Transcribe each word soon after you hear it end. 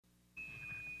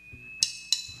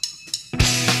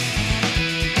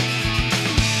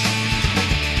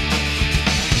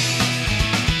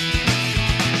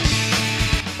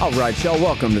All right, y'all,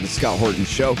 welcome to the Scott Horton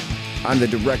Show. I'm the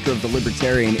director of the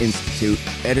Libertarian Institute,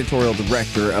 editorial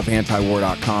director of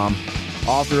antiwar.com,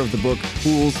 author of the book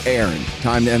Fool's Errand,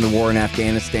 Time to End the War in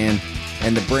Afghanistan,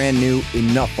 and the brand new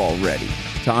Enough Already,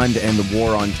 Time to End the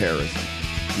War on Terrorism.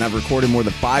 And I've recorded more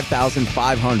than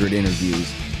 5,500 interviews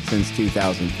since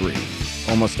 2003,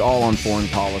 almost all on foreign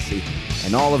policy,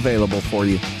 and all available for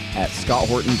you at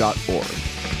scotthorton.org.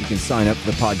 You can sign up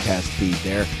for the podcast feed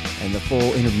there, and the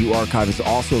full interview archive is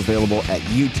also available at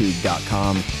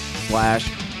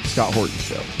youtube.com/Scott Horton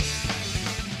Show.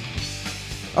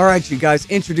 All right, you guys,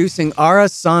 introducing Ara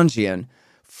Sanjian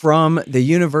from the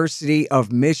University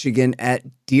of Michigan at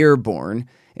Dearborn,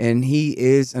 and he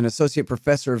is an associate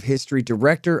professor of history,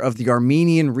 director of the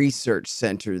Armenian Research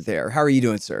Center there. How are you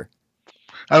doing, sir?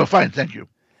 I'm fine, thank you.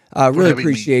 Really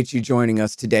appreciate you joining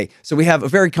us today. So we have a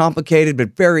very complicated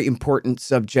but very important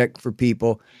subject for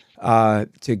people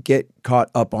to get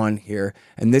caught up on here,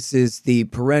 and this is the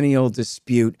perennial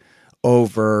dispute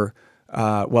over,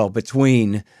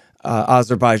 between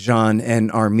Azerbaijan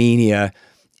and Armenia.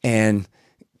 And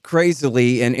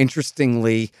crazily and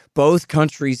interestingly, both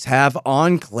countries have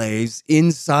enclaves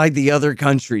inside the other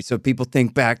country. So people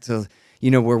think back to,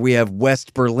 where we have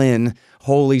West Berlin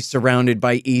wholly surrounded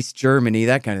by East Germany,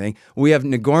 that kind of thing. We have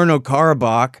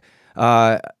Nagorno-Karabakh.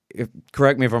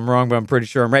 Correct me if I'm wrong, but I'm pretty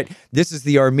sure I'm right. This is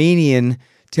the Armenian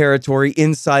territory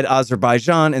inside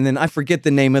Azerbaijan, and then I forget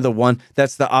the name of the one.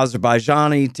 That's the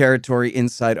Azerbaijani territory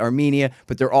inside Armenia,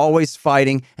 but they're always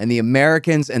fighting, and the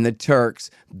Americans and the Turks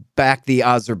back the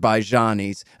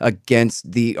Azerbaijanis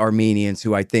against the Armenians,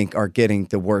 who I think are getting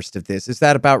the worst of this. Is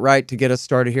that about right to get us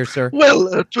started here, sir?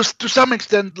 Well, to some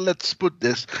extent, let's put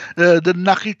this. The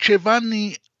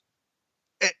Nakhchevani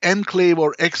enclave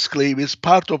or exclave is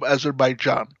part of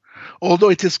Azerbaijan, although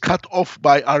it is cut off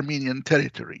by Armenian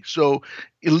territory. So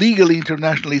illegally,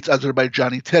 internationally, it's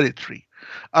Azerbaijani territory.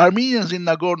 Armenians in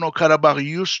Nagorno-Karabakh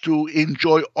used to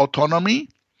enjoy autonomy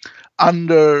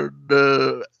under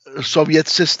the Soviet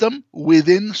system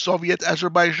within Soviet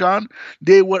Azerbaijan.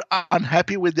 They were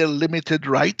unhappy with their limited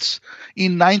rights.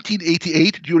 In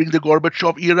 1988, during the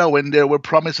Gorbachev era, when there were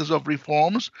promises of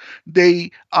reforms, they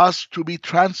asked to be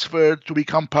transferred to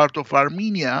become part of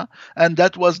Armenia, and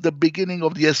that was the beginning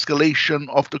of the escalation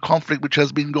of the conflict, which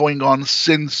has been going on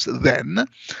since then.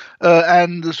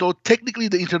 And so technically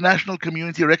the international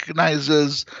community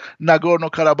recognizes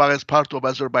Nagorno-Karabakh as part of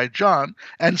Azerbaijan,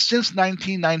 and since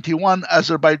 1991,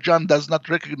 Azerbaijan does not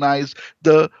recognize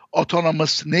the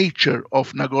autonomous nature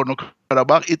of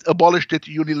Nagorno-Karabakh. It abolished it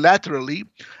unilaterally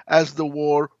as the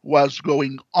war was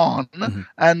going on. Mm-hmm.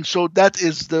 And so that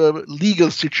is the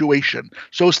legal situation.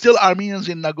 So still Armenians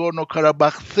in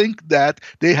Nagorno-Karabakh think that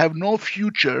they have no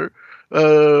future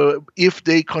if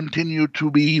they continue to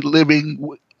be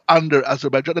living under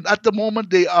Azerbaijan. And at the moment,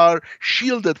 they are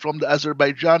shielded from the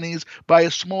Azerbaijanis by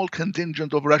a small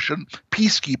contingent of Russian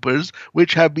peacekeepers,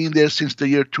 which have been there since the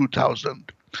year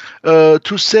 2000.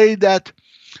 To say that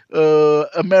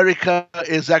America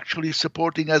is actually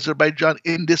supporting Azerbaijan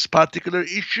in this particular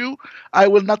issue, I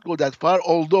will not go that far,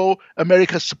 although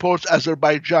America supports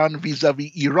Azerbaijan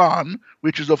vis-a-vis Iran,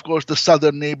 which is, of course, the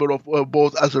southern neighbor of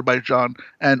both Azerbaijan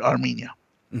and Armenia.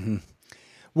 Mm-hmm.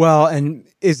 Well, and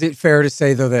is it fair to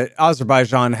say, though, that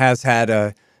Azerbaijan has had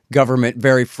a government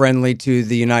very friendly to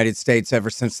the United States ever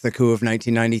since the coup of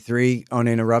 1993,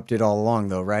 uninterrupted all along,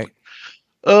 though, right?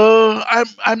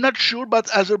 I'm not sure, but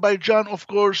Azerbaijan, of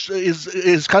course,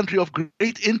 is country of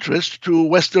great interest to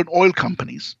Western oil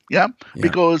companies,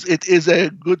 because it is a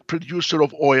good producer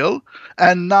of oil,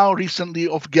 and now recently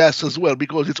of gas as well,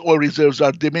 because its oil reserves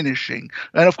are diminishing.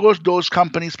 And of course, those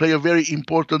companies play a very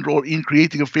important role in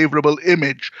creating a favorable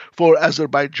image for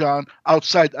Azerbaijan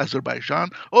outside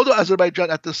Azerbaijan, although Azerbaijan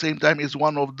at the same time is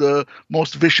one of the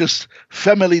most vicious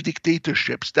family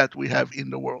dictatorships that we have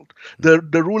in the world.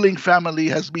 The ruling family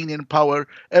has been in power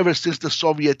ever since the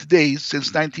Soviet days,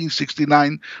 since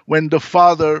 1969, when the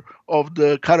father of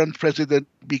the current president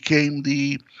became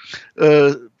the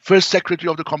first secretary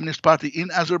of the Communist Party in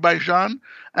Azerbaijan.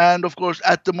 And of course,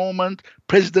 at the moment,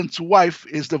 president's wife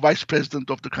is the vice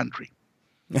president of the country.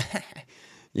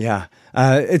 Yeah,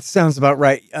 it sounds about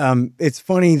right. It's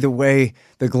funny the way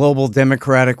the global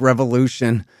democratic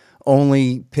revolution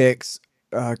only picks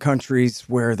countries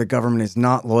where the government is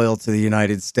not loyal to the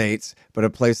United States, but a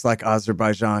place like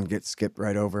Azerbaijan gets skipped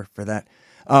right over for that.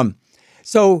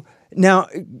 So now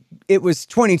it was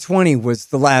 2020 was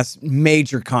the last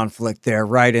major conflict there,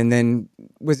 right? And then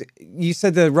you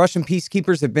said the Russian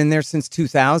peacekeepers have been there since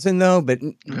 2000, though, but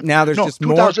now there's just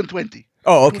 2020. More.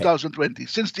 Oh, okay. 2020,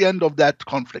 since the end of that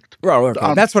conflict. Oh,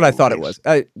 okay. That's what I thought it was.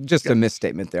 Just a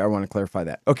misstatement there. I want to clarify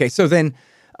that. Okay, so then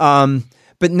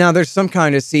But now there's some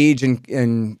kind of siege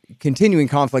and continuing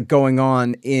conflict going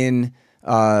on in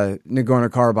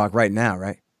Nagorno-Karabakh right now,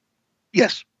 right?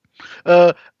 Yes.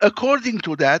 According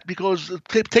to that, because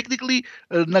technically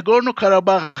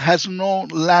Nagorno-Karabakh has no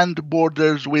land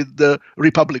borders with the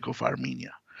Republic of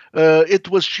Armenia. It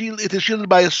is shielded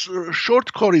by a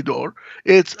short corridor.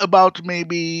 It's about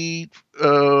maybe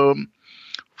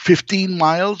 15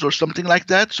 miles or something like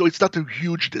that. So it's not a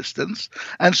huge distance.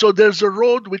 And so there's a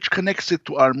road which connects it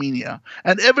to Armenia.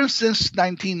 And ever since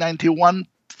 1991,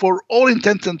 for all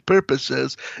intents and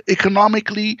purposes,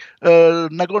 economically,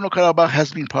 Nagorno-Karabakh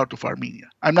has been part of Armenia.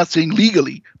 I'm not saying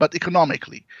legally, but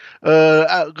economically.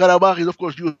 Karabakh is, of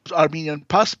course, use Armenian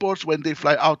passports when they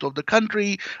fly out of the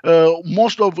country.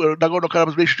 Most of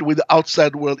Nagorno-Karabakh's relationship with the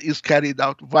outside world is carried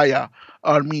out via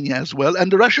Armenia as well.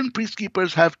 And the Russian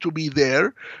peacekeepers have to be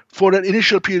there for an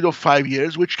initial period of 5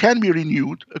 years, which can be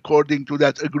renewed according to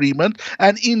that agreement.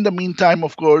 And in the meantime,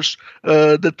 of course,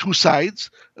 the two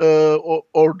sides,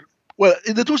 well,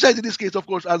 the two sides in this case, of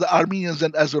course, are the Armenians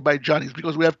and Azerbaijanis,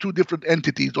 because we have two different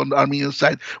entities on the Armenian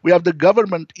side. We have the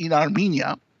government in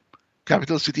Armenia,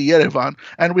 capital city Yerevan,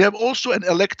 and we have also an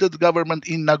elected government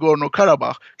in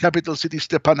Nagorno-Karabakh, capital city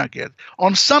Stepanakert.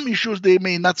 On some issues, they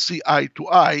may not see eye to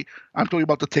eye. I'm talking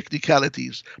about the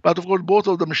technicalities. But of course, both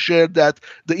of them share that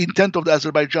the intent of the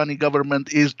Azerbaijani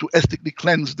government is to ethnically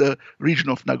cleanse the region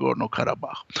of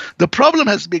Nagorno-Karabakh. The problem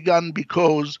has begun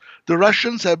because the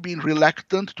Russians have been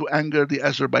reluctant to anger the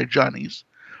Azerbaijanis.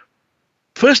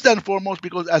 First and foremost,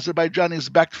 because Azerbaijan is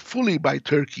backed fully by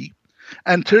Turkey.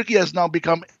 And Turkey has now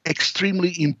become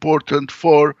extremely important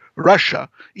for Russia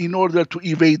in order to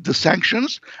evade the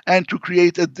sanctions and to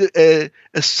create a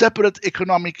separate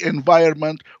economic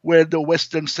environment where the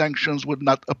Western sanctions would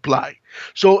not apply.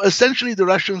 So essentially, the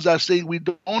Russians are saying we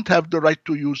don't have the right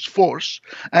to use force.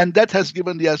 And that has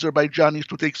given the Azerbaijanis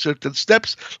to take certain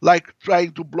steps, like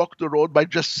trying to block the road by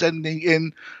just sending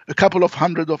in a couple of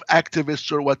hundred of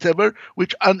activists or whatever,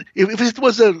 which if it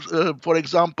was, for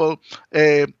example,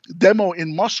 a demo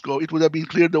in Moscow, it would have been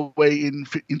cleared away in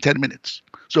 10 minutes.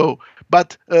 So,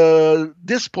 but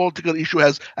this political issue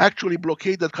has actually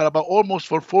blockaded Karabakh almost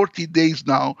for 40 days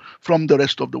now from the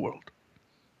rest of the world.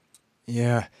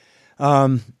 Yeah.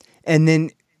 And then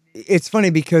it's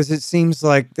funny because it seems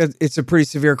like it's a pretty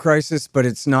severe crisis, but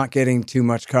it's not getting too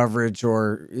much coverage,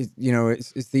 or,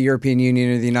 is the European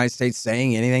Union or the United States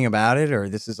saying anything about it, or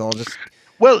this is all just...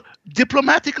 Well,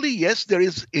 diplomatically, yes, there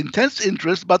is intense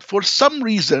interest, but for some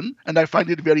reason, and I find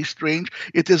it very strange,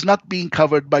 it is not being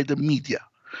covered by the media.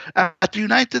 At the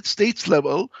United States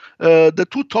level, the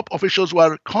two top officials who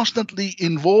are constantly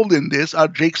involved in this are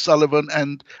Jake Sullivan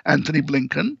and Anthony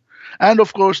Blinken. And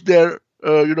of course, their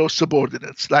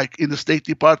subordinates, like in the State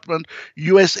Department.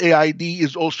 USAID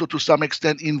is also to some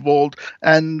extent involved.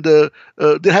 And there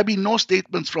have been no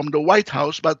statements from the White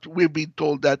House, but we've been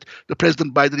told that the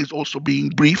President Biden is also being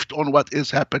briefed on what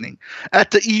is happening.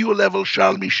 At the EU level,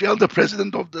 Charles Michel, the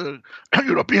president of the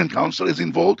European Council, is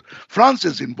involved. France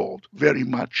is involved very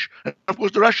much. And of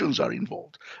course, the Russians are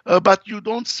involved. But you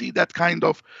don't see that kind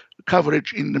of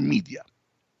coverage in the media.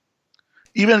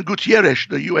 Even Guterres,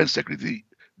 the UN Secretary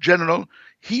General,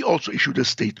 he also issued a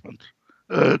statement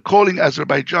calling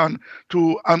Azerbaijan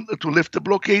to lift the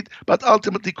blockade, but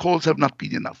ultimately calls have not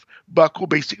been enough. Baku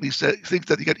basically thinks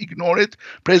that he can ignore it.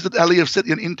 President Aliyev said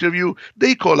in an interview,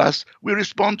 they call us, we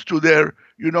respond to their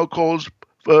calls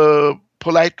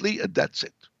politely, and that's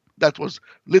it. That was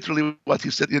literally what he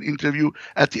said in an interview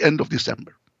at the end of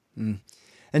December. Mm.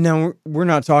 And now we're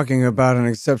not talking about an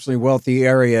exceptionally wealthy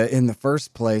area in the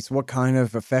first place. What kind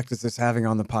of effect is this having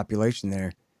on the population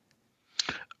there?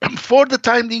 For the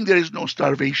time being, there is no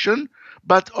starvation,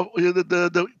 but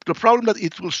the problem that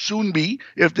it will soon be,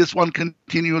 if this one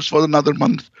continues for another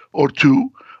month or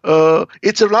two,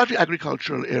 it's a largely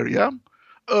agricultural area.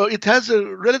 It has a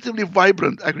relatively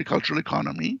vibrant agricultural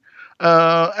economy.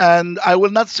 And I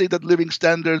will not say that living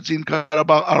standards in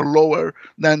Karabakh are lower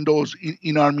than those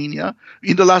in Armenia.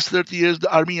 In the last 30 years,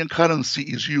 the Armenian currency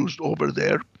is used over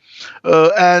there.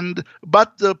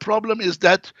 But the problem is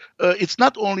that it's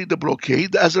not only the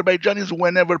blockade. The Azerbaijanis,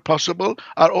 whenever possible,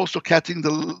 are also cutting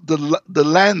the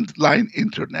landline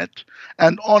internet,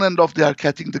 and on and off they are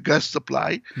cutting the gas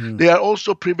supply. They are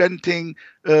also preventing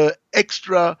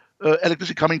extra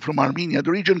electricity coming from Armenia.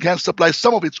 The region can supply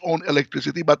some of its own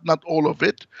electricity, but not all of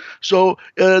it. So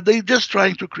they're just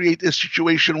trying to create a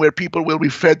situation where people will be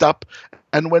fed up.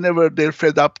 And whenever they're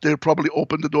fed up, they'll probably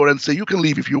open the door and say, you can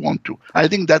leave if you want to. I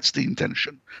think that's the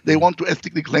intention. They want to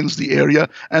ethnically cleanse the area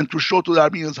and to show to the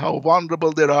Armenians how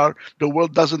vulnerable they are. The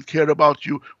world doesn't care about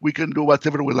you. We can do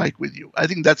whatever we like with you. I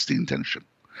think that's the intention.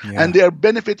 and they are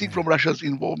benefiting from Russia's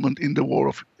involvement in the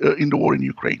war in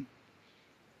Ukraine.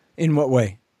 In what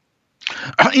way?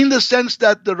 In the sense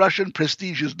that the Russian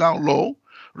prestige is now low.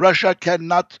 Russia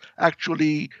cannot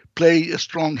actually play a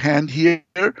strong hand here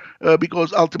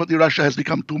because ultimately Russia has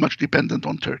become too much dependent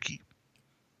on Turkey.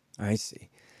 I see.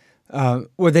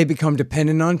 Would they become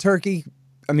dependent on Turkey?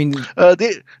 I mean,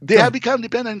 they have become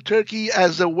dependent on Turkey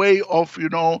as a way of,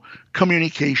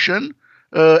 communication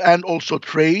and also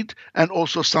trade and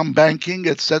also some banking,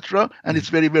 etc. And it's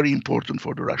very, very important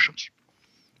for the Russians.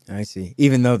 I see.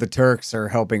 Even though the Turks are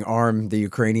helping arm the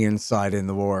Ukrainian side in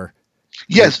the war.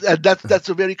 Yes, that's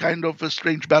a very kind of a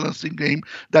strange balancing game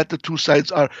that the two sides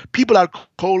are. People are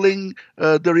calling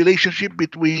the relationship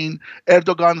between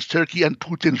Erdogan's Turkey and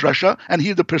Putin's Russia, and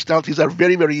here the personalities are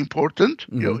very, very important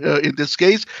in this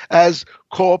case, as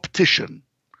co-opetition,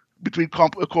 between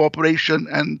cooperation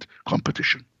and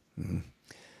competition.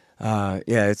 Yeah,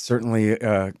 it's certainly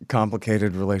a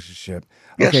complicated relationship.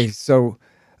 Yes. Okay, so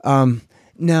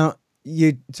now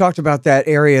you talked about that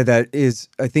area that is,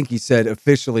 I think you said,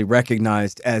 officially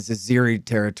recognized as Azeri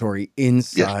territory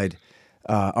inside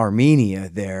Armenia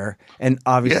there. And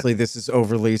obviously this is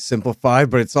overly simplified,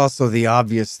 but it's also the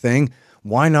obvious thing.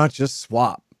 Why not just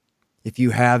swap? If you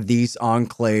have these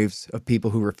enclaves of people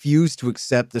who refuse to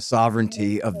accept the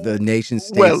sovereignty of the nation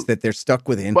states that they're stuck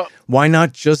within, why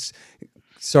not just,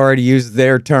 sorry to use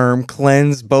their term,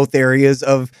 cleanse both areas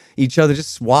of each other,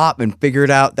 just swap and figure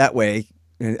it out that way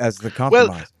as the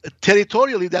compromise? Well,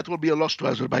 territorially, that will be a loss to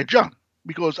Azerbaijan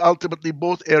because ultimately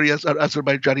both areas are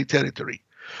Azerbaijani territory.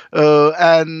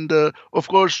 And of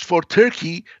course, for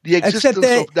Turkey, the existence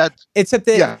of that... Except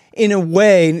that, in a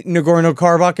way,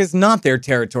 Nagorno-Karabakh is not their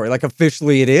territory. Like,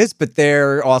 officially it is, but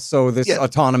they're also this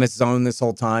autonomous zone this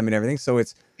whole time and everything. So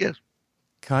it's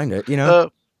kind of,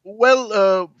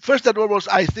 first and foremost,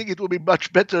 I think it will be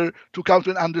much better to come to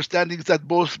an understanding that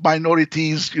both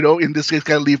minorities, in this case,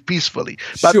 can live peacefully.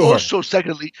 But also,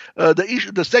 secondly,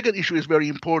 the second issue is very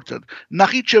important.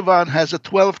 Nakhichevan has a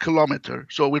 12-kilometer,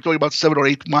 so we're talking about 7 or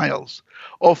 8 miles,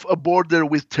 of a border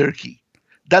with Turkey.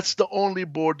 That's the only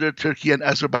border Turkey and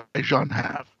Azerbaijan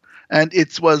have. And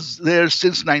it was there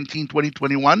since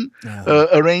 2021,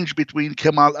 arranged between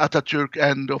Kemal Atatürk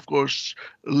and, of course,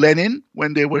 Lenin,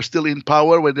 when they were still in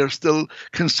power, when they're still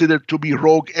considered to be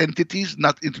rogue entities,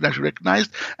 not internationally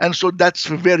recognized. And so that's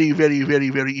very, very, very,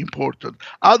 very important.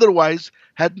 Otherwise,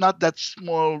 had not that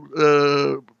small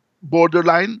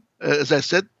borderline, as I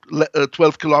said,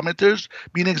 12 kilometers,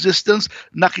 been in existence,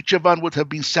 Nakhichevan would have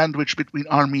been sandwiched between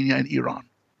Armenia and Iran.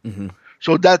 Mm-hmm.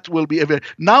 So that will be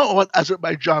now what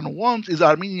Azerbaijan wants is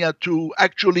Armenia to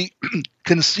actually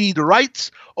concede rights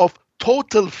of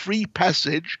total free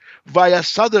passage via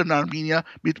southern Armenia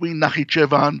between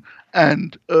Nakhichevan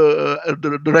and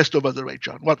the rest of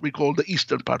Azerbaijan, what we call the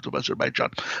eastern part of Azerbaijan.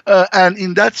 And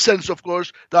in that sense, of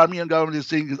course, the Armenian government is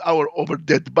saying is our over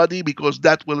dead body because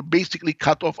that will basically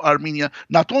cut off Armenia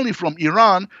not only from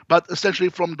Iran, but essentially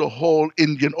from the whole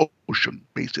Indian Ocean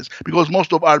basis. Because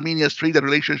most of Armenia's trade and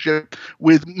relationship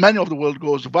with many of the world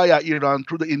goes via Iran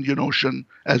through the Indian Ocean,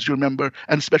 as you remember,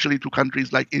 and especially to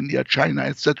countries like India, China,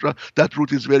 etc. That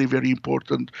route is very, very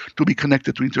important to be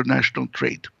connected to international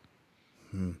trade.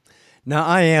 Now,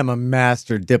 I am a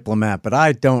master diplomat, but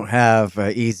I don't have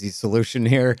an easy solution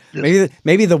here. Yes.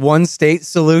 Maybe the one-state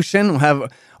solution. We'll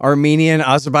have Armenia and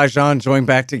Azerbaijan join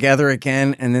back together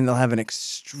again, and then they'll have an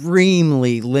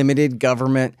extremely limited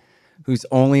government whose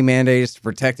only mandate is to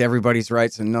protect everybody's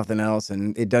rights and nothing else,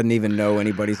 and it doesn't even know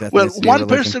anybody's ethnicity. Well, one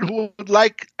person who would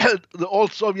like the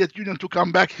old Soviet Union to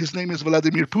come back, his name is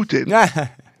Vladimir Putin.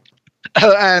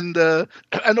 And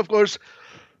of course,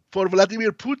 for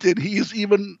Vladimir Putin, he is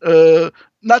even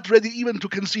not ready even to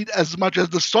concede as much as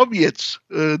the Soviets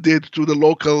did to the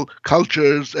local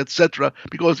cultures, etc.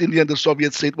 Because in the end, the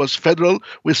Soviet state was federal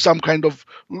with some kind of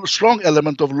strong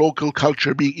element of local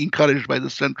culture being encouraged by the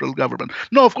central government.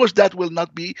 No, of course, that will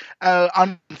not be.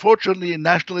 Unfortunately,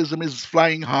 nationalism is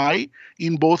flying high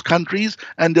in both countries,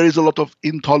 and there is a lot of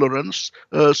intolerance.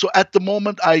 So at the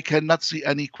moment, I cannot see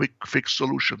any quick fix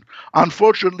solution.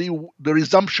 Unfortunately, the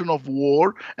resumption of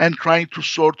war and trying to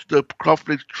sort the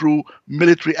conflict through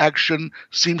military action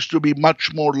seems to be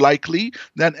much more likely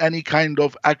than any kind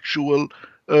of actual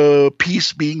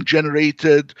peace being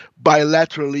generated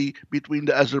bilaterally between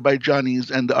the Azerbaijanis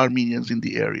and the Armenians in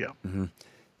the area. Mm-hmm.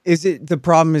 Is it the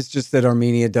problem is just that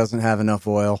Armenia doesn't have enough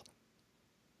oil?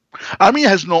 Armenia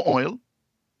has no oil.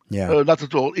 Yeah, not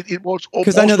at all. It was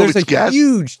because I know there's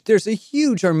a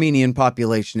huge Armenian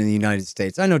population in the United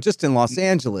States. I know just in Los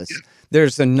Angeles,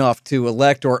 there's enough to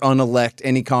elect or unelect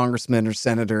any congressman or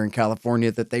senator in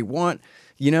California that they want.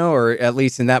 or at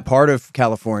least in that part of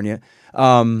California.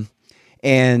 And,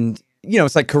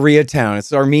 it's like Koreatown,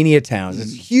 it's Armenia Town,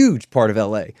 it's a huge part of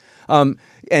LA.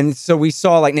 And so we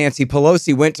saw like Nancy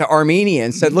Pelosi went to Armenia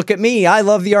and said, look at me, I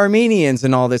love the Armenians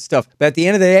and all this stuff. But at the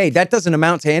end of the day, that doesn't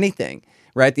amount to anything,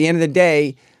 right? At the end of the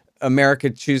day, America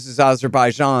chooses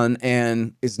Azerbaijan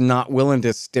and is not willing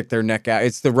to stick their neck out.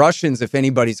 It's the Russians, if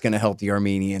anybody's going to help the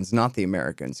Armenians, not the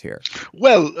Americans here.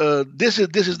 Well, this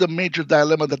is the major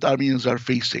dilemma that Armenians are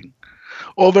facing.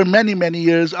 Over many, many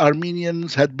years,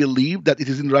 Armenians had believed that it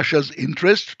is in Russia's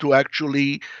interest to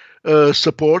actually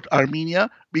support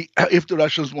Armenia if the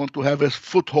Russians want to have a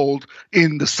foothold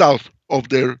in the south of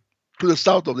their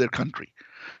country.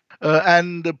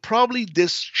 And probably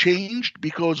this changed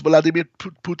because Vladimir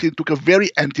Putin took a very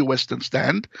anti-Western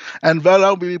stand, and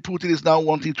Vladimir Putin is now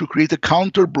wanting to create a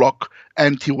counter-bloc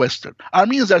anti-Western.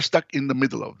 Armenians are stuck in the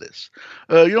middle of this.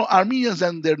 Armenians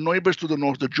and their neighbors to the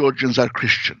north, the Georgians, are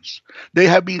Christians. They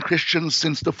have been Christians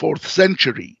since the 4th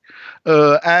century.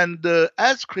 And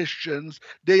as Christians,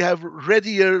 they have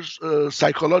readier,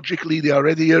 psychologically, they are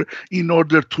readier in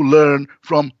order to learn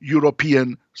from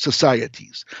European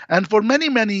societies. And for many,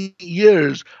 many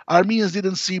years, Armenians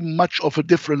didn't see much of a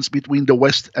difference between the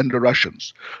West and the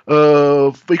Russians,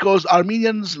 because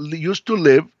Armenians used to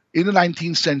live in the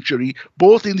 19th century,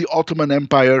 both in the Ottoman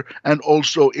Empire and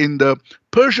also in the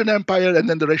Persian Empire, and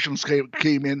then the Russians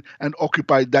came in and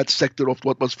occupied that sector of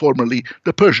what was formerly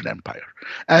the Persian Empire.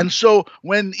 And so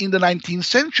when in the 19th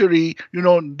century,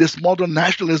 this modern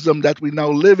nationalism that we now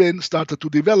live in started to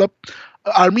develop,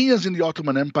 Armenians in the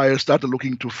Ottoman Empire started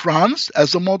looking to France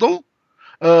as a model,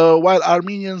 while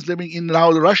Armenians living in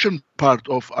now the Russian part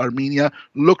of Armenia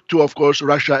looked to, of course,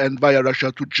 Russia, and via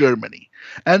Russia to Germany.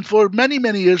 And for many,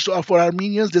 many years, for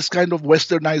Armenians, this kind of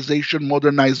westernization,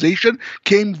 modernization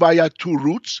came via two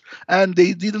routes, and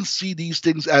they didn't see these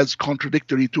things as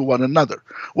contradictory to one another.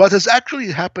 What is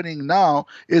actually happening now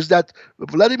is that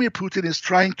Vladimir Putin is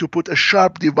trying to put a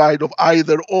sharp divide of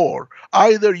either or.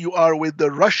 Either you are with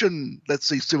the Russian, let's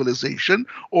say, civilization,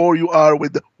 or you are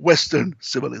with the Western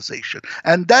civilization.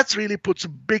 And that really puts a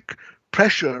big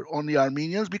pressure on the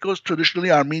Armenians, because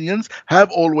traditionally Armenians have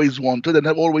always wanted and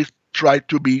have always tried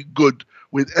to be good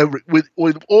with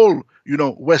all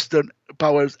Western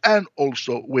powers and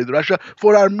also with Russia.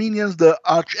 For Armenians, the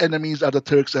arch enemies are the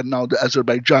Turks and now the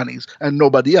Azerbaijanis and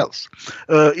nobody else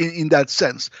in that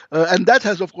sense. And that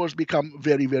has, of course, become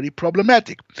very, very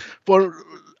problematic.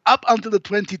 Up until the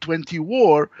 2020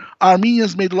 war,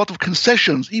 Armenians made a lot of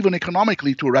concessions, even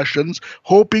economically, to Russians,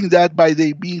 hoping that by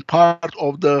they being part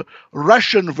of the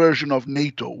Russian version of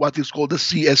NATO, what is called the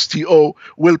CSTO,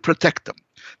 will protect them.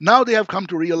 Now they have come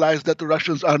to realize that the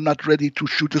Russians are not ready to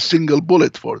shoot a single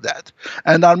bullet for that.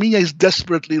 And Armenia is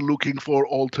desperately looking for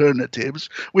alternatives,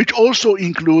 which also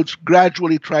includes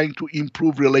gradually trying to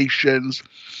improve relations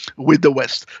with the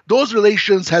West. Those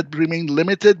relations had remained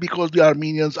limited because the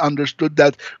Armenians understood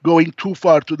that going too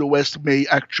far to the West may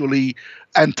actually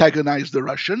antagonize the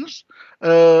Russians.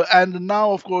 And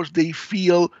now, of course, they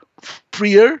feel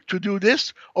freer to do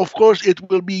this. Of course, it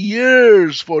will be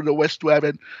years for the West to have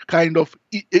a kind of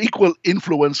equal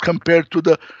influence compared to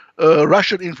the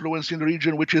Russian influence in the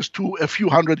region, which is a few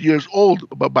hundred years old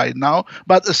by now.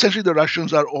 But essentially, the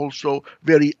Russians are also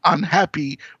very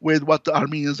unhappy with what the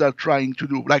Armenians are trying to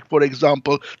do. Like, for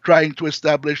example, trying to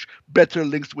establish better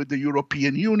links with the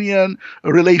European Union.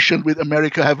 Relations with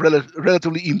America have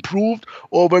relatively improved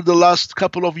over the last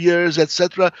couple of years,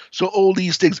 etc. So all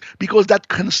these things, because that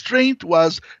constraint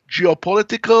was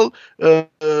geopolitical,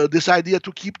 this idea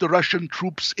to keep the Russian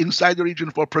troops inside the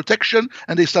region for protection,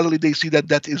 and they see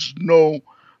that is no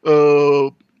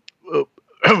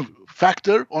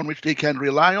factor on which they can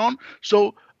rely on.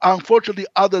 So unfortunately,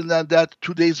 other than that,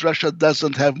 today's Russia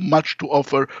doesn't have much to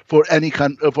offer for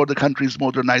for the country's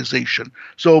modernization.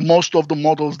 So most of the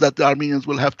models that the Armenians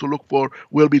will have to look for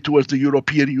will be towards the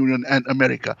European Union and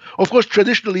America. Of course,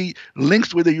 traditionally,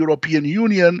 links with the European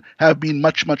Union have been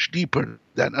much, much deeper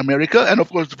than America. And of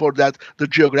course, for that, the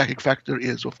geographic factor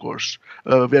is, of course,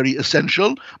 very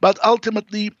essential. But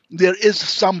ultimately, there is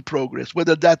some progress.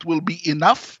 Whether that will be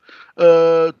enough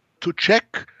to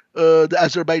check the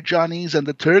Azerbaijanis and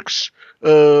the Turks,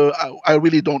 I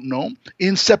really don't know.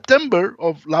 In September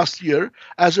of last year,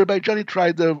 Azerbaijan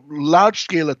tried a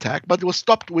large-scale attack, but it was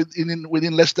stopped within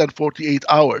less than 48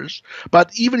 hours.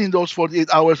 But even in those 48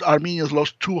 hours, Armenians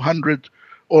lost 200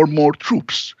 or more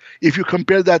troops. If you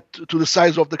compare that to the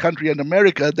size of the country and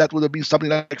America, that would have been something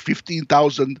like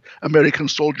 15,000 American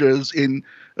soldiers in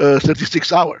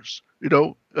 36 hours,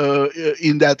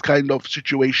 in that kind of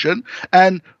situation.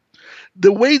 And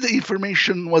The way the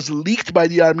information was leaked by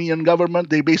the Armenian government,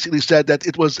 they basically said that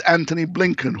it was Antony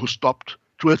Blinken who stopped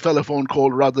through a telephone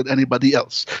call rather than anybody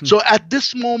else. So at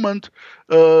this moment,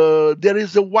 there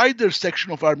is a wider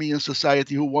section of Armenian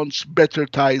society who wants better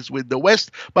ties with the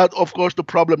West. But of course, the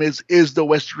problem is the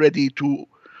West ready to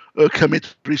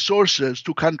commit resources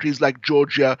to countries like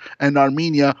Georgia and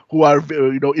Armenia, who are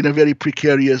in a very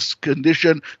precarious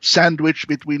condition, sandwiched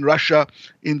between Russia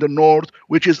in the north,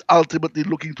 which is ultimately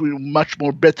looking to much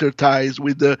more better ties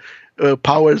with the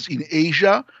powers in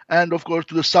Asia, and of course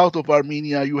to the south of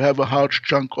Armenia you have a large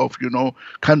chunk of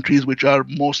countries which are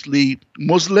mostly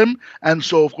Muslim, and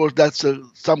so of course that's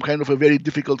some kind of a very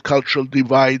difficult cultural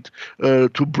divide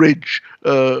to bridge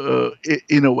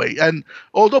in a way. And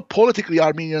although politically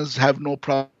Armenians have no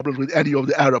problems with any of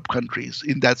the Arab countries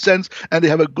in that sense, and they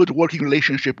have a good working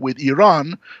relationship with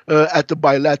Iran at the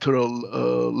bilateral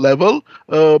level,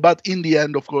 but in the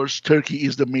end, of course, Turkey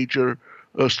is the major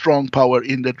strong power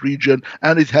in that region,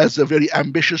 and it has a very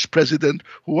ambitious president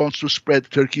who wants to spread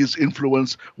Turkey's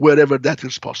influence wherever that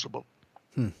is possible.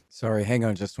 Sorry, hang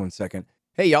on just 1 second.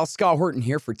 Hey, y'all, Scott Horton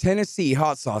here for Tennessee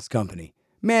Hot Sauce Company.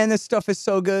 Man, this stuff is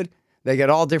so good. They got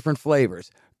all different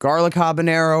flavors. Garlic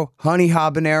habanero, honey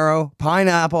habanero,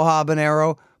 pineapple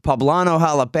habanero, poblano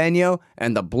jalapeno,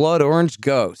 and the blood orange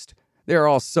ghost. They're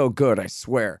all so good, I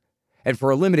swear. And for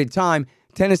a limited time,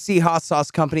 Tennessee Hot Sauce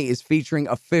Company is featuring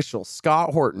official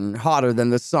Scott Horton Hotter Than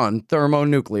the Sun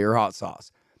thermonuclear hot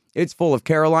sauce. It's full of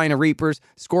Carolina Reapers,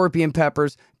 scorpion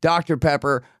peppers, Dr.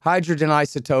 Pepper, hydrogen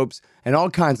isotopes, and all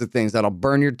kinds of things that'll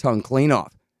burn your tongue clean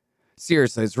off.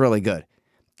 Seriously, it's really good.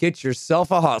 Get yourself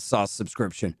a hot sauce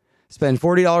subscription. Spend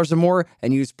 $40 or more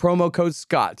and use promo code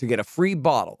SCOTT to get a free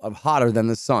bottle of Hotter Than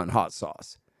the Sun hot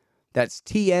sauce. That's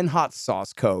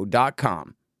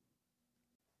tnhotsauceco.com.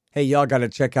 Hey, y'all got to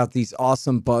check out these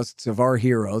awesome busts of our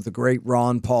hero, the great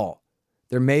Ron Paul.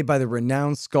 They're made by the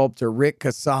renowned sculptor Rick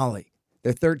Casali.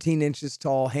 They're 13 inches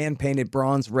tall, hand-painted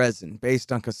bronze resin based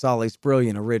on Casali's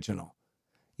brilliant original.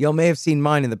 Y'all may have seen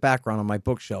mine in the background on my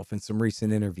bookshelf in some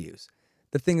recent interviews.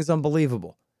 The thing is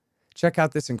unbelievable. Check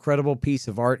out this incredible piece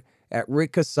of art at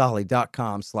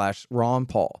rickcasali.com/Ron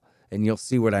Paul, and you'll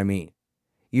see what I mean.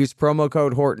 Use promo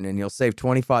code Horton and you'll save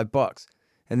 $25,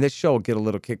 and this show will get a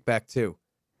little kickback too.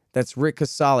 That's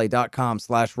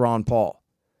rickcasali.com/Ron Paul.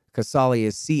 Casali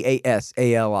is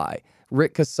Casali.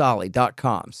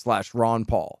 rickcasali.com/Ron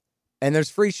Paul. And there's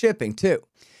free shipping too.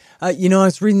 I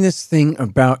was reading this thing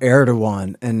about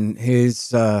Erdogan and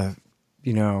his, heightened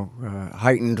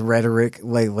rhetoric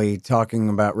lately, talking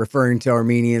about referring to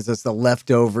Armenians as the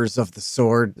leftovers of the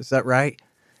sword. Is that right?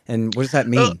 And what does that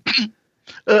mean?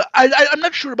 I'm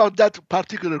not sure about that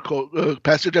particular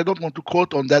passage. I don't want to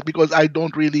quote on that because I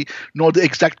don't really know the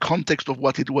exact context of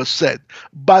what it was said.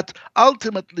 But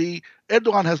ultimately,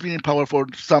 Erdogan has been in power for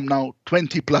some now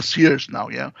 20 plus years now,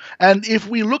 yeah. And if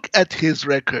we look at his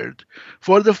record,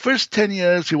 for the first 10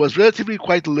 years, he was relatively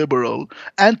quite liberal,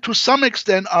 and to some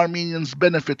extent, Armenians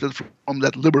benefited from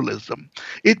that liberalism.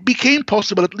 It became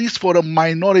possible, at least for a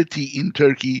minority in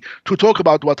Turkey, to talk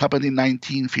about what happened in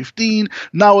 1915.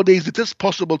 Nowadays, it is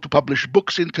possible to publish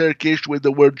books in Turkish with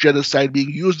the word genocide being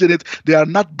used in it. They are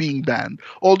not being banned,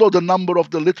 although the number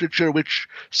of the literature which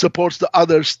supports the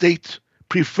other state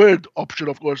preferred option,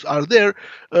 of course, are there.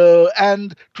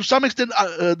 And to some extent,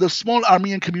 the small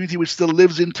Armenian community which still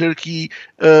lives in Turkey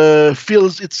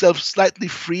feels itself slightly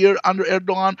freer under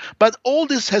Erdogan. But all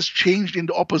this has changed in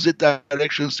the opposite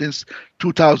direction since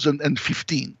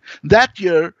 2015. That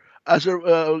year,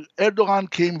 Erdogan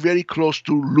came very close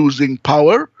to losing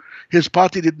power. His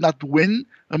party did not win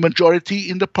a majority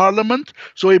in the parliament,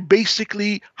 so it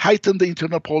basically heightened the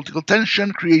internal political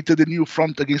tension, created a new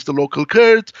front against the local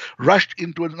Kurds, rushed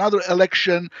into another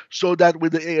election so that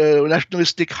with the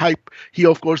nationalistic hype, he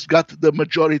of course got the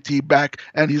majority back,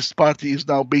 and his party is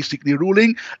now basically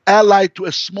ruling, allied to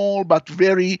a small but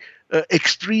very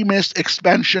extremist,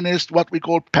 expansionist, what we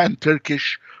call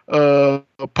pan-Turkish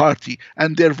party.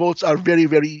 And their votes are very,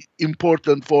 very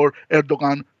important for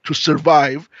Erdogan to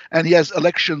survive. And he has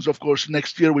elections, of course,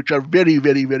 next year, which are very,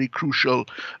 very, very crucial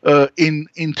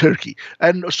in Turkey.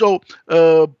 And so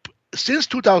since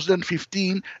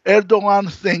 2015, Erdogan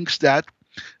thinks that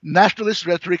nationalist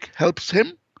rhetoric helps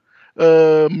him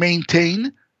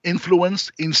maintain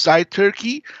influence inside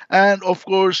Turkey. And of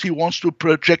course, he wants to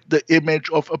project the image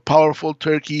of a powerful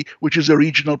Turkey, which is a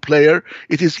regional player.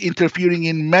 It is interfering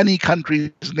in many countries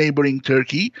neighboring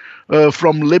Turkey,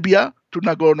 from Libya to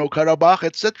Nagorno-Karabakh,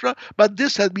 etc. But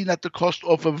this has been at the cost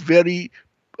of a very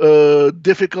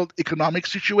difficult economic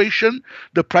situation.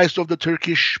 The price of the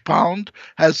Turkish pound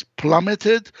has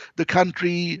plummeted. The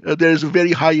country, there is a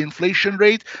very high inflation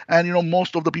rate, and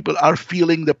most of the people are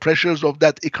feeling the pressures of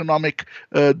that economic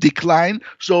decline.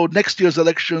 So next year's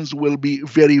elections will be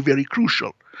very, very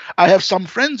crucial. I have some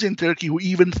friends in Turkey who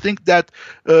even think that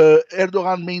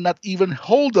Erdogan may not even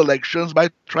hold elections by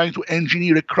trying to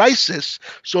engineer a crisis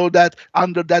so that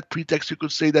under that pretext you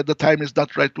could say that the time is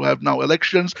not right to have now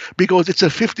elections, because it's a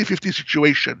 50-50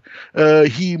 situation.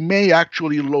 He may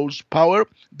actually lose power.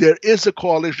 There is a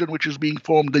coalition which is being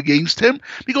formed against him,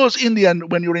 because in the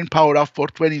end, when you're in power for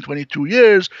 20, 22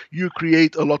 years, you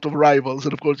create a lot of rivals.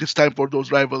 And of course, it's time for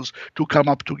those rivals to come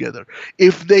up together.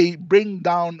 If they bring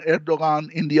down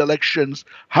Erdogan in the elections,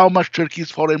 how much Turkey's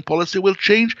foreign policy will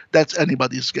change, that's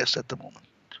anybody's guess at the moment.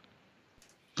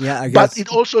 Yeah, I guess. But it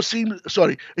also seems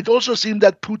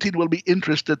that Putin will be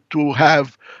interested to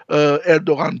have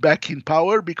Erdogan back in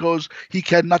power, because he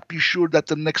cannot be sure that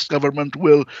the next government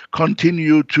will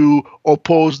continue to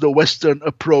oppose the Western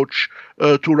approach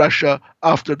to Russia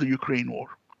after the Ukraine war.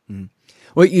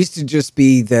 Well, it used to just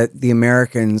be that the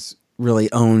Americans really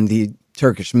owned the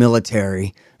Turkish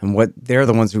military, and they're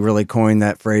the ones who really coined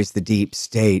that phrase, the deep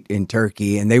state in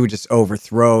Turkey, and they would just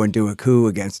overthrow and do a coup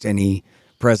against any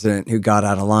president who got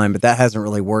out of line. But that hasn't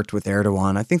really worked with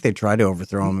Erdogan. I think they tried to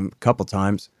overthrow him a couple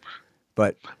times.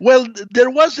 But well, there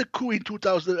was a coup in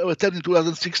 2010 and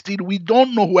 2016. We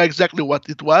don't know exactly what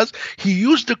it was. He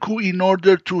used the coup in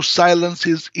order to silence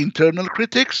his internal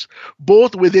critics,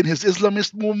 both within his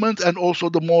Islamist movement and also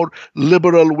the more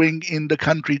liberal wing in the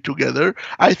country together.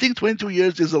 I think 22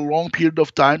 years is a long period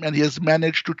of time, and he has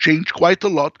managed to change quite a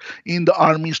lot in the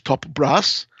army's top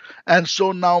brass. And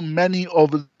so now many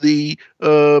of the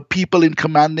people in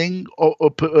commanding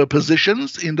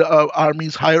positions in the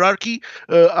army's hierarchy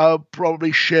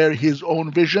probably share his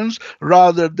own visions,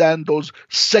 rather than those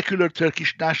secular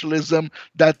Turkish nationalism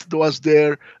that was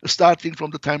there starting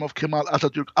from the time of Kemal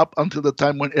Atatürk up until the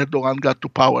time when Erdogan got to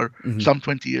power some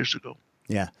 20 years ago.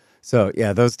 Yeah. So,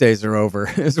 yeah, those days are over,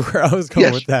 is where I was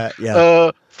going with that.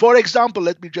 Yeah. For example,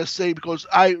 let me just say, because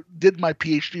I did my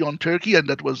PhD on Turkey, and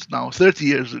that was now 30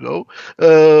 years ago.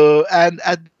 And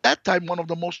at that time, one of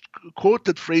the most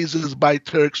quoted phrases by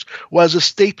Turks was a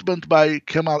statement by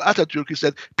Kemal Atatürk. He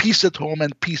said, "Peace at home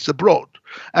and peace abroad."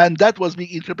 And that was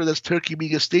being interpreted as Turkey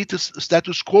being a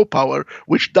status quo power,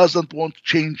 which doesn't want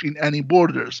change in any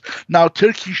borders. Now,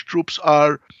 Turkish troops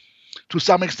are, to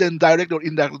some extent, direct or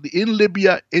indirectly, in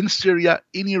Libya, in Syria,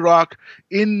 in Iraq,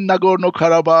 in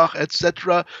Nagorno-Karabakh,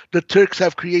 etc. The Turks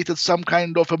have created some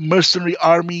kind of a mercenary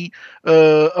army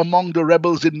among the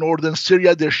rebels in northern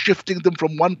Syria. They're shifting them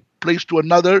from one place to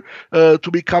another to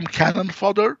become cannon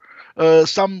fodder.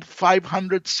 Some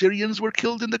 500 Syrians were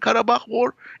killed in the Karabakh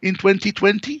War in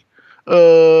 2020.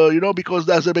 Because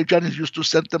the Azerbaijanis used to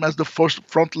send them as the first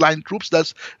frontline troops,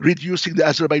 thus reducing the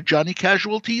Azerbaijani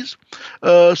casualties.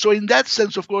 So in that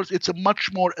sense, of course, it's a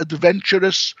much more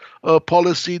adventurous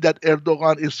policy that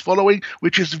Erdogan is following,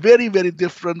 which is very, very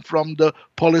different from the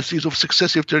policies of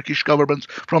successive Turkish governments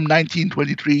from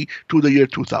 1923 to the year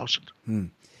 2000.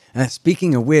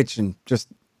 Speaking of which, and just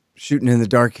shooting in the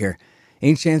dark here,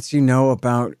 any chance you know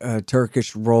about a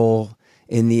Turkish role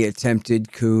in the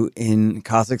attempted coup in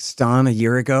Kazakhstan a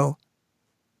year ago?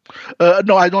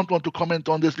 No, I don't want to comment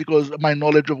on this, because my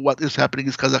knowledge of what is happening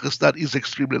in Kazakhstan is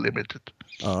extremely limited.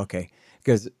 Oh, okay.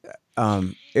 Because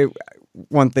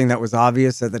one thing that was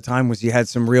obvious at the time was you had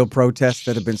some real protests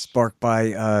that had been sparked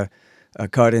by a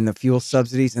cut in the fuel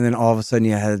subsidies, and then all of a sudden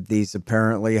you had these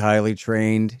apparently highly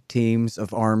trained teams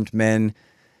of armed men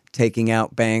taking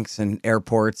out banks and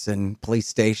airports and police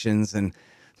stations, and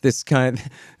it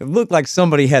looked like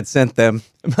somebody had sent them.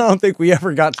 I don't think we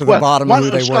ever got to the bottom of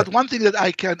who they were. One thing that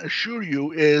I can assure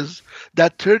you is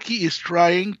that Turkey is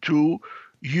trying to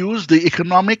use the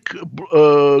economic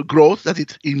growth that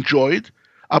it enjoyed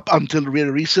up until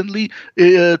very recently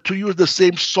to use the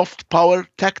same soft power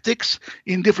tactics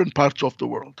in different parts of the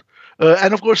world.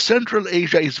 And of course, Central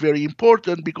Asia is very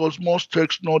important, because most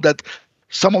Turks know that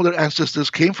some of their ancestors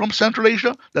came from Central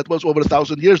Asia. That was over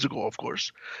 1,000 years ago, of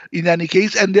course. In any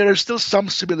case, and there are still some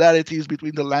similarities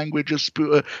between the languages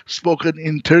spoken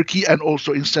in Turkey and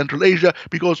also in Central Asia,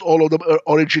 because all of them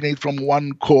originate from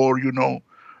one core,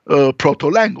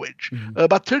 proto-language.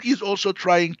 But Turkey is also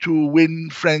trying to win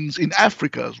friends in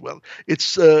Africa as well.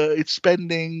 It's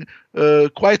spending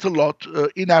quite a lot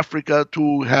in Africa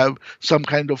to have some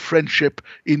kind of friendship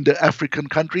in the African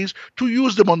countries, to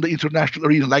use them on the international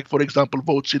arena, like, for example,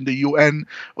 votes in the UN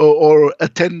or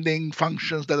attending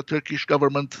functions that the Turkish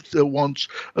government wants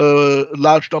a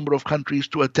large number of countries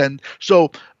to attend.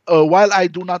 So while I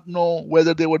do not know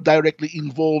whether they were directly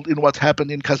involved in what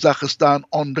happened in Kazakhstan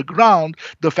on the ground,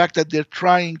 the fact that they're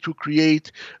trying to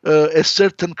create a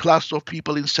certain class of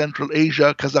people in Central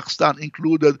Asia, Kazakhstan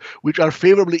included, which are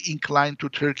favorably inclined to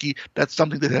Turkey, that's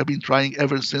something that they have been trying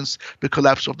ever since the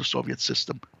collapse of the Soviet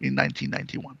system in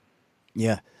 1991.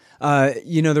 Yeah.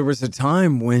 There was a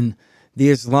time when the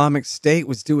Islamic State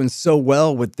was doing so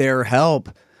well with their help.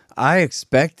 I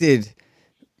expected,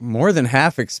 more than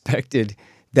half expected,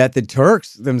 that the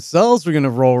Turks themselves were going to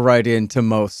roll right into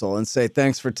Mosul and say,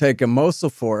 thanks for taking Mosul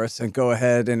for us, and go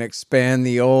ahead and expand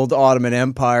the old Ottoman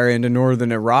Empire into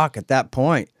northern Iraq at that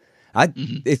point.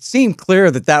 It seemed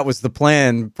clear that that was the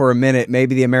plan for a minute.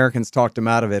 Maybe the Americans talked them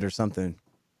out of it or something.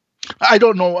 I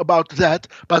don't know about that,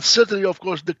 but certainly, of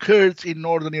course, the Kurds in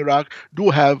northern Iraq do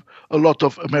have a lot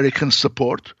of American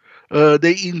support.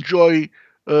 They enjoy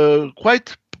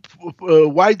quite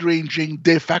wide-ranging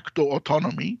de facto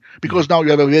autonomy, because now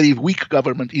you have a very weak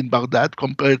government in Baghdad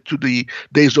compared to the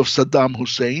days of Saddam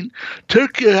Hussein.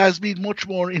 Turkey has been much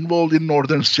more involved in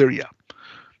northern Syria.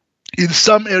 In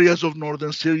some areas of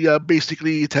northern Syria,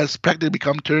 basically, it has practically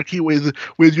become Turkey with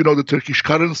the Turkish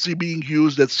currency being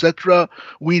used, etc.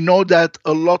 We know that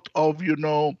a lot of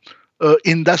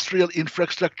industrial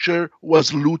infrastructure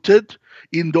was looted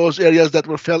in those areas that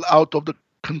fell out of the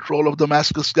control of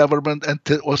Damascus government and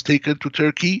was taken to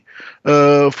Turkey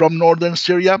from northern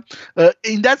Syria.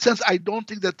 In that sense, I don't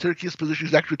think that Turkey's position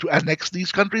is actually to annex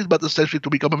these countries, but essentially to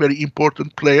become a very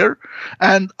important player.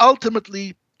 And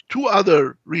ultimately, two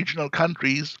other regional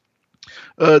countries,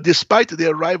 despite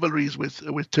their rivalries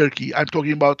with Turkey, I'm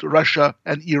talking about Russia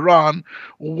and Iran,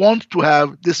 want to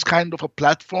have this kind of a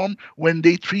platform when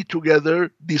they three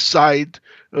together decide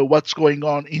what's going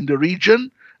on in the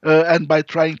region, and by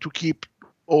trying to keep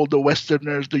all the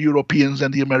Westerners, the Europeans,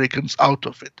 and the Americans out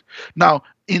of it. Now,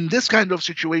 in this kind of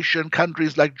situation,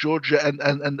 countries like Georgia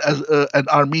and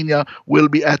Armenia will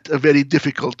be at a very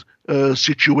difficult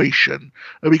situation,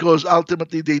 because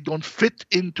ultimately they don't fit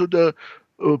into the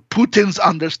Putin's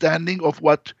understanding of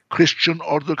what Christian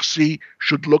Orthodoxy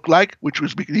should look like, which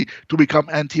was basically to become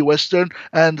anti-Western,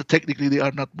 and technically they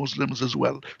are not Muslims as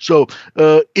well. So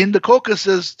in the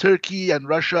Caucasus, Turkey and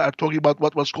Russia are talking about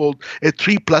what was called a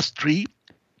 3+3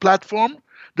 platform.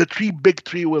 The big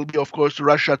three will be, of course,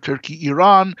 Russia, Turkey,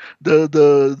 Iran.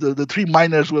 The three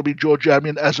minors will be Georgia,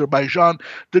 Armenia, and Azerbaijan.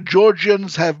 The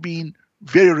Georgians have been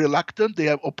very reluctant. They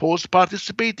have opposed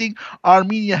participating.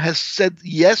 Armenia has said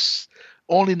yes,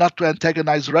 only not to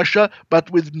antagonize Russia, but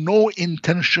with no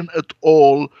intention at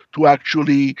all to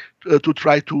actually to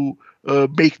try to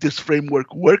make this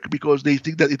framework work, because they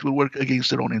think that it will work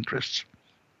against their own interests.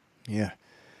 Yeah.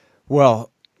 Well,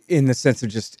 in the sense of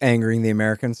just angering the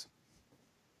Americans?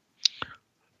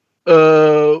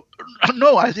 No,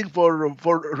 I think for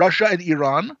Russia and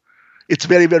Iran, it's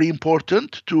very, very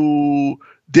important to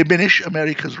diminish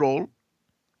America's role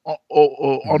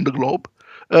on the globe.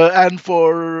 And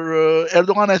for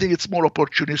Erdogan, I think it's more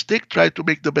opportunistic, try to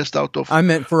make the best out of... I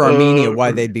meant for Armenia,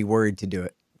 why they'd be worried to do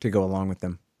it, to go along with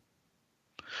them.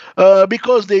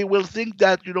 Because they will think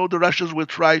that, the Russians will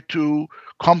try to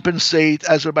compensate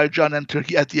Azerbaijan and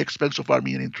Turkey at the expense of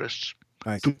Armenian interests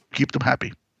to keep them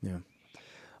happy. Yeah.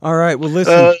 All right. Well,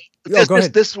 listen.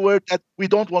 This word that we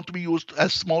don't want to be used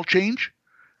as small change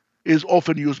is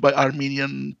often used by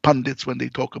Armenian pundits when they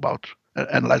talk about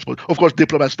analyze. Of course,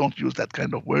 diplomats don't use that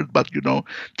kind of word, but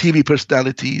TV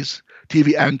personalities,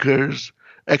 TV anchors,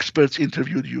 experts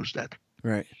interviewed use that.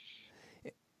 Right.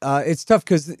 It's tough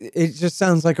because it just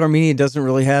sounds like Armenia doesn't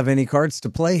really have any cards to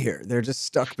play here. They're just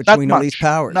stuck between all these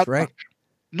powers, right?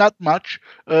 Not much.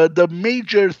 The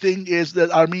major thing is that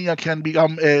Armenia can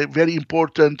become a very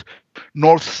important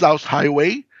north-south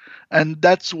highway. And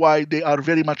that's why they are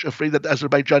very much afraid that the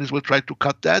Azerbaijanis will try to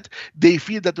cut that. They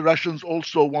feel that the Russians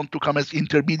also want to come as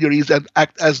intermediaries and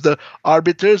act as the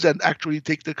arbiters and actually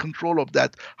take the control of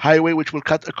that highway, which will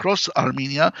cut across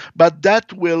Armenia. But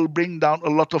that will bring down a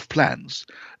lot of plans,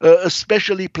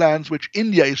 especially plans which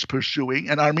India is pursuing.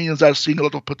 And Armenians are seeing a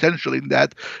lot of potential in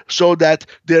that, so that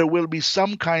there will be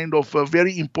some kind of a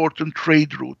very important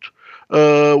trade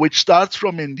route, which starts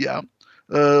from India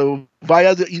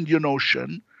via the Indian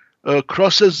Ocean,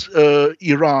 crosses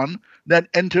Iran, then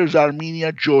enters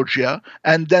Armenia, Georgia,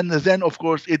 and then of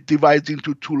course it divides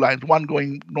into two lines, one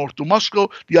going north to Moscow,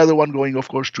 the other one going, of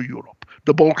course, to Europe,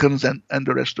 the Balkans and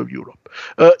the rest of Europe.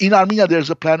 In Armenia,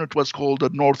 there's a plan which was called the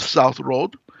North-South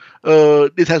Road,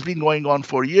 It has been going on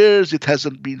for years. It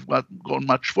hasn't been gone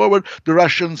much forward. The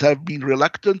Russians have been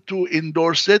reluctant to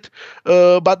endorse it.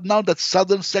 But now that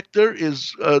southern sector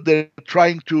is, they're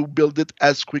trying to build it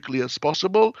as quickly as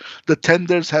possible. The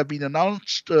tenders have been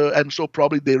announced, and so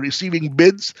probably they're receiving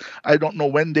bids. I don't know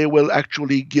when they will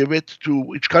actually give it to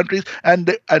which countries. And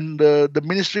the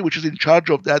ministry which is in charge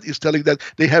of that is telling that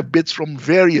they have bids from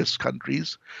various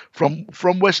countries, from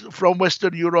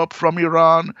Western Europe, from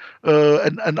Iran,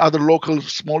 and other local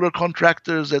smaller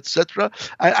contractors, etc.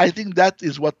 I think that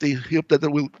is what they hope, that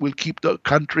will keep the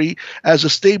country as a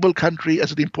stable country,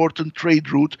 as an important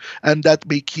trade route, and that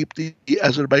may keep the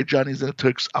Azerbaijanis and the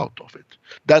Turks out of it.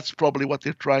 That's probably what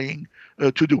they're trying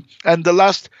to do. And the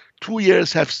last 2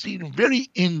 years have seen very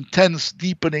intense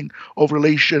deepening of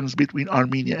relations between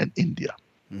Armenia and India.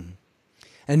 Mm-hmm.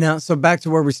 And now, so back to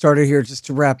where we started here, just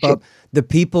to wrap up, the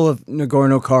people of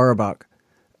Nagorno-Karabakh,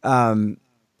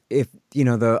 if,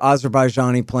 the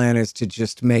Azerbaijani plan is to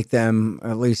just make them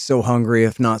at least so hungry,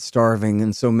 if not starving,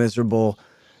 and so miserable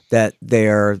that they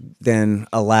are then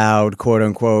allowed, quote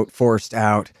unquote, forced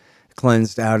out,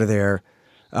 cleansed out of there.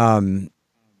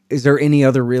 Is there any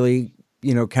other really,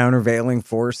 countervailing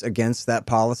force against that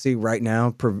policy right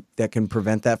now that can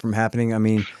prevent that from happening? I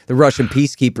mean, the Russian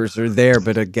peacekeepers are there,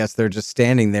 but I guess they're just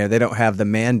standing there. They don't have the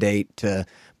mandate to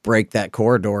break that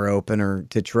corridor open or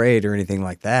to trade or anything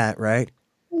like that, right?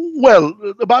 Well,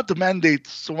 about the mandate,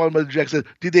 someone said,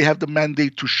 did they have the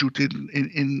mandate to shoot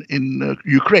in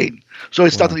Ukraine? So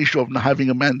it's not an issue of not having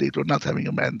a mandate or not having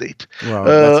a mandate. Well,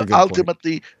 that's a good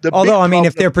ultimately, point. Although, I mean,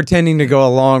 if they're pretending to go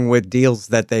along with deals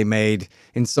that they made,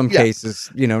 in some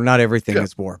cases, not everything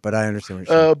is war. But I understand what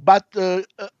you're saying. But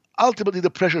ultimately,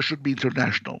 the pressure should be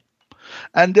international.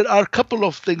 And there are a couple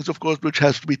of things, of course, which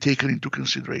has to be taken into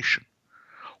consideration.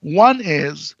 One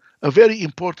is a very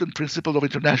important principle of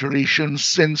international relations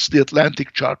since the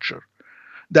Atlantic Charter,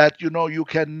 that, you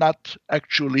cannot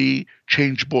actually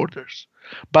change borders.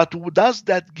 But does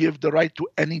that give the right to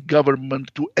any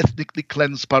government to ethnically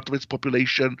cleanse part of its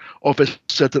population of a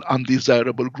certain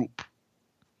undesirable group?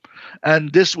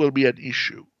 And this will be an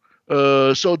issue.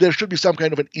 So there should be some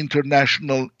kind of an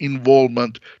international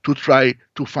involvement to try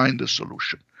to find a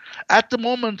solution. At the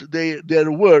moment,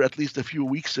 there were, at least a few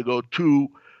weeks ago, two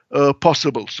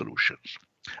possible solutions.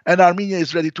 And Armenia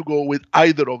is ready to go with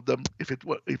either of them if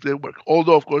they work.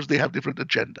 Although, of course, they have different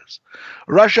agendas.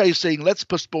 Russia is saying, let's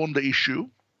postpone the issue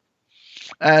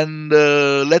and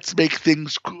let's make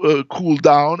things cool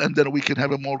down, and then we can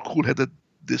have a more cool-headed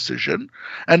decision.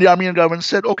 And the Armenian government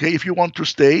said, okay, if you want to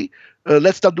stay,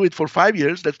 let's not do it for 5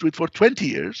 years, let's do it for 20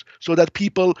 years, so that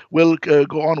people will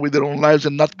go on with their own lives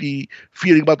and not be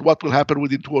fearing about what will happen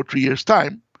within 2 or 3 years'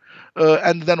 time.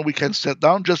 And then we can sit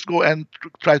down, just go and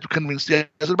try to convince the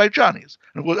Azerbaijanis.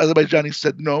 And of course, Azerbaijanis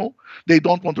said no, they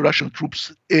don't want the Russian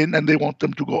troops in and they want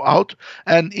them to go out.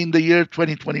 And in the year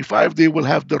 2025, they will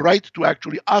have the right to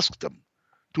actually ask them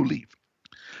to leave.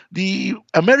 The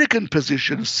American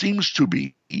position seems to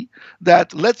be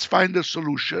that let's find a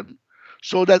solution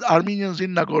so that Armenians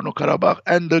in Nagorno-Karabakh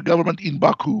and the government in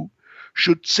Baku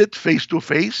should sit face to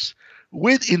face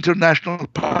with international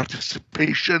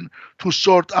participation to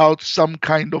sort out some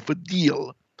kind of a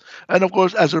deal. And of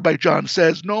course, Azerbaijan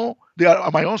says, no, they are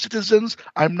my own citizens.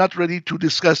 I'm not ready to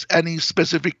discuss any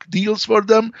specific deals for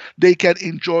them. They can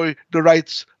enjoy the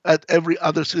rights that every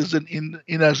other citizen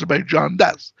in Azerbaijan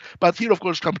does. But here, of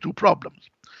course, come two problems.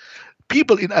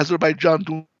 People in Azerbaijan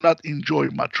do not enjoy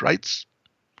much rights,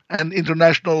 and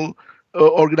international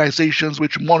organizations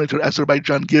which monitor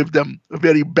Azerbaijan give them a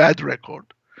very bad record.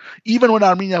 Even when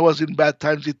Armenia was in bad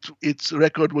times, its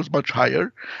record was much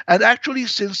higher. And actually,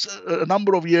 since a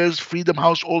number of years, Freedom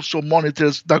House also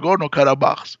monitors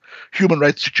Nagorno-Karabakh's human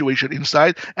rights situation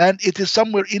inside, and it is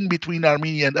somewhere in between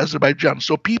Armenia and Azerbaijan.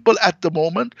 So people at the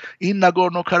moment in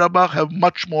Nagorno-Karabakh have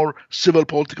much more civil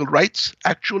political rights,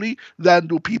 actually, than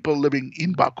do people living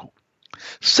in Baku.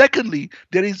 Secondly,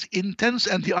 there is intense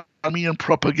anti-Armenian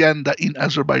propaganda in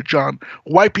Azerbaijan,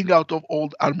 wiping out of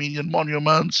old Armenian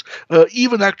monuments,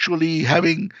 even actually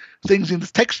having things in the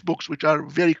textbooks which are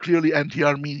very clearly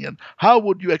anti-Armenian. How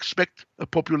would you expect a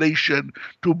population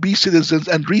to be citizens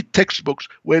and read textbooks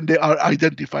when they are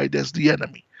identified as the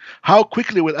enemy? How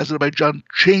quickly will Azerbaijan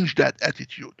change that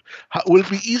attitude? Will it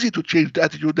be easy to change the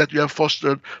attitude that you have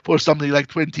fostered for something like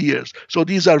 20 years? So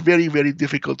these are very, very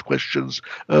difficult questions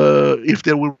if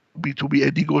there will be to be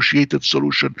a negotiated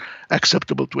solution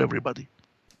acceptable to everybody.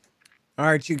 All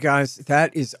right, you guys,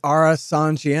 that is Ara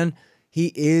Sanjian.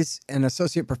 He is an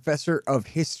associate professor of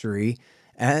history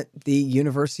at the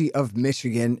University of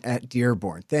Michigan at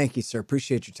Dearborn. Thank you, sir.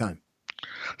 Appreciate your time.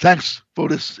 Thanks for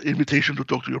this invitation to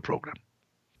talk to your program.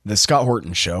 The Scott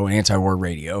Horton Show, Anti-War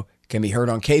Radio, can be heard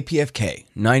on KPFK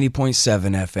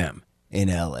 90.7 FM in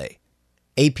LA,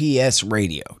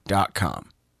 APSradio.com,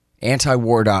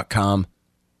 antiwar.com,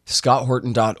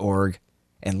 scotthorton.org,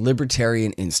 and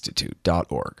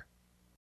libertarianinstitute.org.